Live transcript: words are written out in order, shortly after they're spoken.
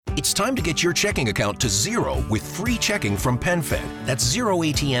It's time to get your checking account to zero with free checking from PenFed. That's zero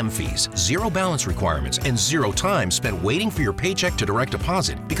ATM fees, zero balance requirements, and zero time spent waiting for your paycheck to direct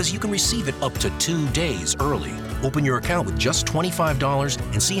deposit because you can receive it up to 2 days early. Open your account with just $25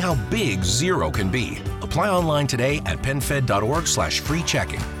 and see how big zero can be. Apply online today at PenFed.org/free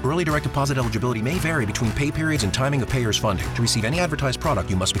checking. Early direct deposit eligibility may vary between pay periods and timing of payers' funding. To receive any advertised product,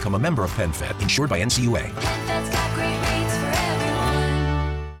 you must become a member of PenFed, insured by NCUA. PenFed's got great rates for everyone.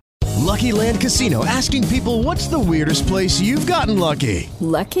 Lucky Land Casino, asking people, what's the weirdest place you've gotten lucky?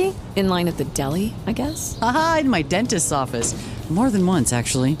 Lucky? In line at the deli, I guess? Aha, in my dentist's office. More than once,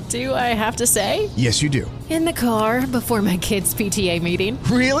 actually. Do I have to say? Yes, you do. In the car before my kids' PTA meeting.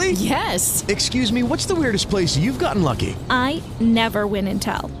 Really? Yes. Excuse me, what's the weirdest place you've gotten lucky? I never win and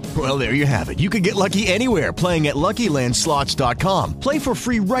tell. Well, there you have it. You can get lucky anywhere, playing at LuckyLandSlots.com. Play for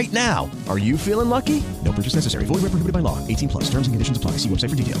free right now. Are you feeling lucky? No purchase necessary. Void where prohibited by law. 18+. Terms and conditions apply. See website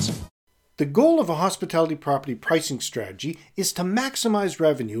for details. The goal of a hospitality property pricing strategy is to maximize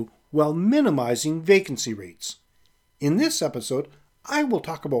revenue while minimizing vacancy rates. In this episode, I will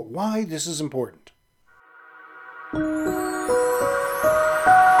talk about why this is important.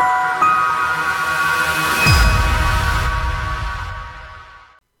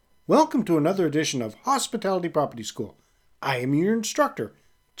 Welcome to another edition of Hospitality Property School. I am your instructor,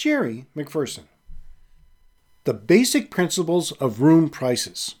 Jerry McPherson. The basic principles of room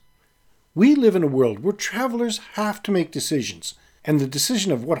prices. We live in a world where travelers have to make decisions, and the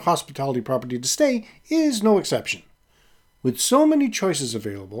decision of what hospitality property to stay is no exception. With so many choices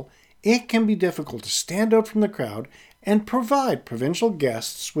available, it can be difficult to stand out from the crowd and provide provincial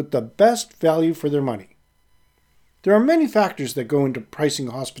guests with the best value for their money. There are many factors that go into pricing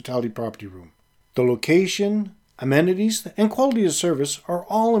a hospitality property room. The location, amenities, and quality of service are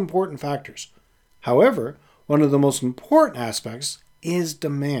all important factors. However, one of the most important aspects is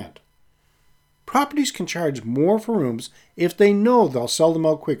demand. Properties can charge more for rooms if they know they'll sell them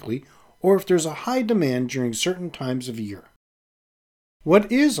out quickly or if there's a high demand during certain times of year.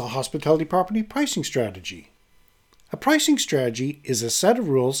 What is a hospitality property pricing strategy? A pricing strategy is a set of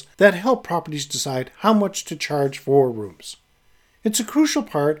rules that help properties decide how much to charge for rooms. It's a crucial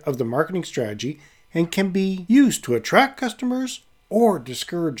part of the marketing strategy and can be used to attract customers or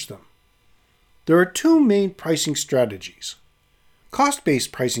discourage them. There are two main pricing strategies.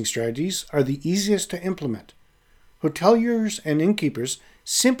 Cost-based pricing strategies are the easiest to implement. Hoteliers and innkeepers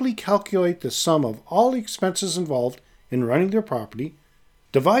simply calculate the sum of all the expenses involved in running their property,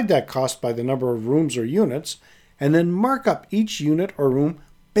 divide that cost by the number of rooms or units, and then mark up each unit or room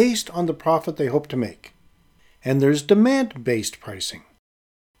based on the profit they hope to make. And there's demand-based pricing.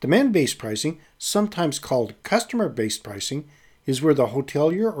 Demand-based pricing, sometimes called customer-based pricing, is where the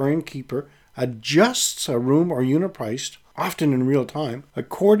hotelier or innkeeper adjusts a room or unit price, often in real time,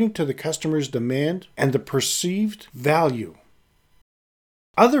 according to the customer's demand and the perceived value.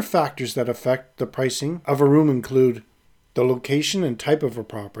 Other factors that affect the pricing of a room include the location and type of a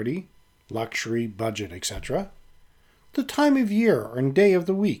property, luxury, budget, etc., the time of year and day of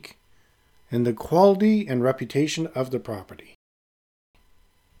the week, and the quality and reputation of the property.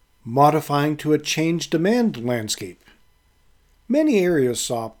 Modifying to a changed demand landscape. Many areas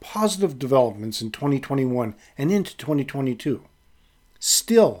saw positive developments in 2021 and into 2022.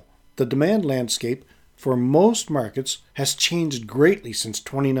 Still, the demand landscape for most markets has changed greatly since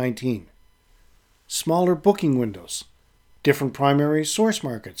 2019. Smaller booking windows, different primary source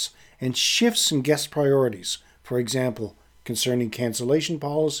markets, and shifts in guest priorities, for example, concerning cancellation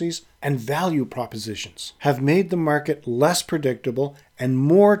policies and value propositions, have made the market less predictable and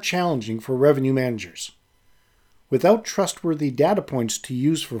more challenging for revenue managers. Without trustworthy data points to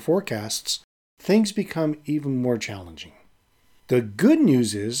use for forecasts, things become even more challenging. The good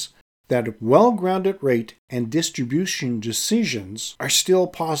news is that well-grounded rate and distribution decisions are still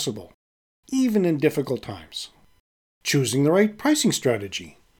possible, even in difficult times. Choosing the right pricing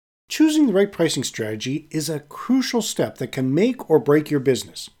strategy. Choosing the right pricing strategy is a crucial step that can make or break your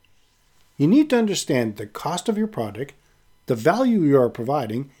business. You need to understand the cost of your product, the value you are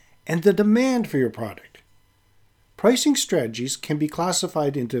providing, and the demand for your product. Pricing strategies can be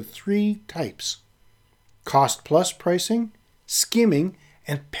classified into 3 types: cost-plus pricing, skimming,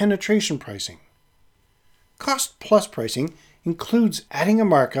 and penetration pricing. Cost-plus pricing includes adding a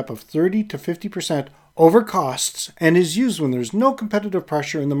markup of 30 to 50% over costs and is used when there's no competitive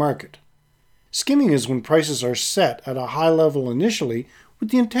pressure in the market. Skimming is when prices are set at a high level initially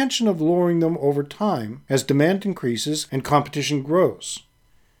with the intention of lowering them over time as demand increases and competition grows.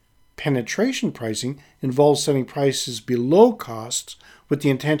 Penetration pricing involves setting prices below costs with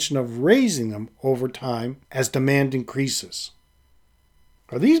the intention of raising them over time as demand increases.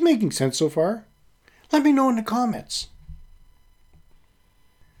 Are these making sense so far? Let me know in the comments.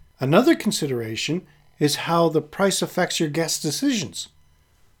 Another consideration is how the price affects your guests' decisions.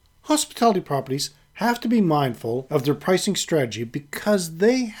 Hospitality properties have to be mindful of their pricing strategy because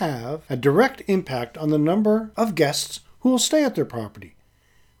they have a direct impact on the number of guests who will stay at their property.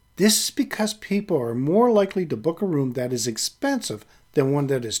 This is because people are more likely to book a room that is expensive than one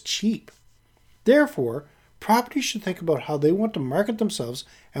that is cheap. Therefore, properties should think about how they want to market themselves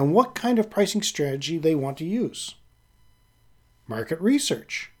and what kind of pricing strategy they want to use. Market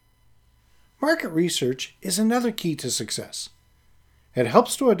research. Market research is another key to success. It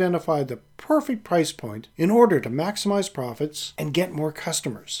helps to identify the perfect price point in order to maximize profits and get more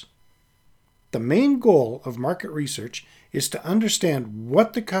customers. The main goal of market research is to understand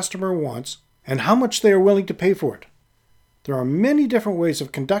what the customer wants and how much they are willing to pay for it. There are many different ways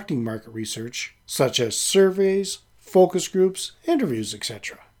of conducting market research, such as surveys, focus groups, interviews,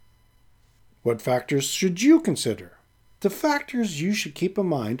 etc. What factors should you consider? The factors you should keep in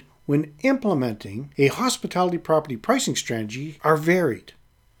mind when implementing a hospitality property pricing strategy are varied.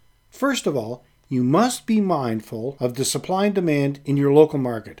 First of all, you must be mindful of the supply and demand in your local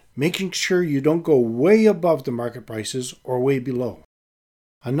market, making sure you don't go way above the market prices or way below.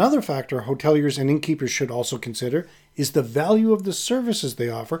 Another factor hoteliers and innkeepers should also consider is the value of the services they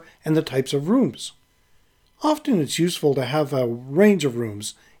offer and the types of rooms. Often it's useful to have a range of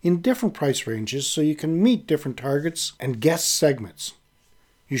rooms in different price ranges so you can meet different targets and guest segments.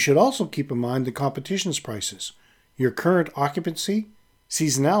 You should also keep in mind the competition's prices, your current occupancy,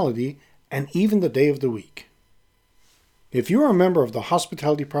 seasonality, and even the day of the week. If you are a member of the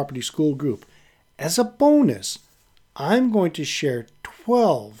Hospitality Property School group, as a bonus, I'm going to share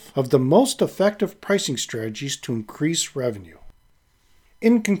 12 of the most effective pricing strategies to increase revenue.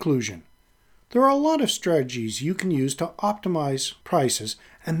 In conclusion, there are a lot of strategies you can use to optimize prices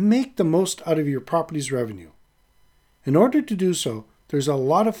and make the most out of your property's revenue. In order to do so, there's a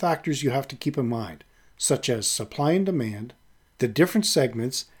lot of factors you have to keep in mind, such as supply and demand, the different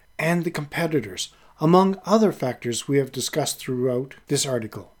segments, and the competitors, among other factors we have discussed throughout this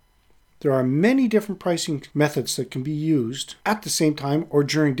article. There are many different pricing methods that can be used at the same time or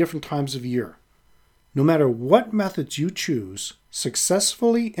during different times of year. No matter what methods you choose,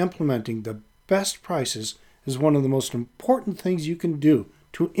 successfully implementing the best prices is one of the most important things you can do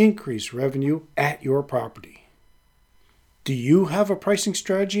to increase revenue at your property. Do you have a pricing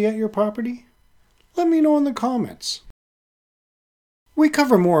strategy at your property? Let me know in the comments. We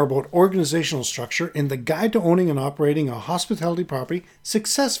cover more about organizational structure in the Guide to Owning and Operating a Hospitality Property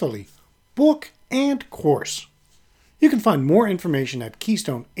Successfully book and course. You can find more information at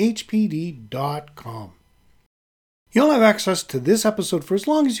keystonehpd.com. You'll have access to this episode for as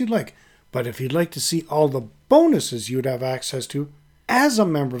long as you'd like, but if you'd like to see all the bonuses you'd have access to as a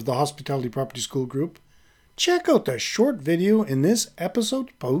member of the Hospitality Property School group, check out the short video in this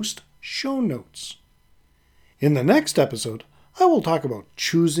episode post show notes. In the next episode, I will talk about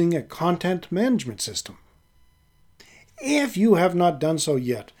choosing a content management system. If you have not done so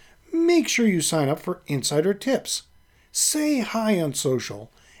yet, make sure you sign up for Insider Tips, say hi on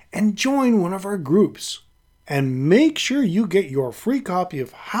social, and join one of our groups. And make sure you get your free copy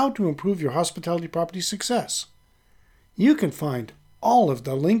of How to Improve Your Hospitality Property Success. You can find all of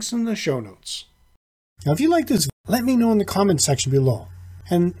the links in the show notes. Now, if you like this, let me know in the comments section below,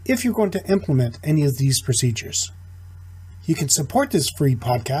 and if you're going to implement any of these procedures. You can support this free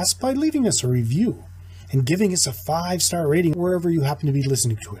podcast by leaving us a review and giving us a 5-star rating wherever you happen to be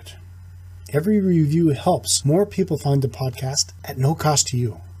listening to it. Every review helps more people find the podcast at no cost to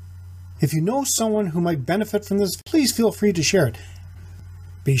you. If you know someone who might benefit from this, please feel free to share it.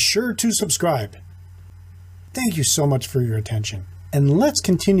 Be sure to subscribe. Thank you so much for your attention, and let's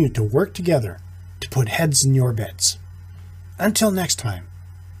continue to work together to put heads in your beds. Until next time,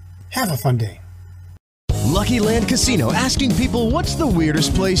 have a fun day. Lucky Land Casino, asking people, what's the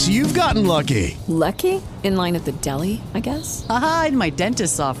weirdest place you've gotten lucky? Lucky? In line at the deli, I guess? Aha, in my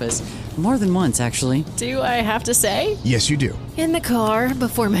dentist's office. More than once, actually. Do I have to say? Yes, you do. In the car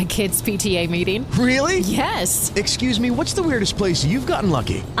before my kids' PTA meeting. Really? Yes. Excuse me, what's the weirdest place you've gotten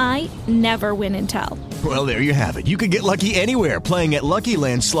lucky? I never win and tell. Well, there you have it. You can get lucky anywhere, playing at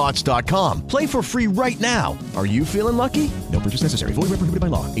LuckyLandSlots.com. Play for free right now. Are you feeling lucky? No purchase necessary. Void where prohibited by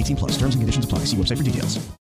law. 18+. Terms and conditions apply. See website for details.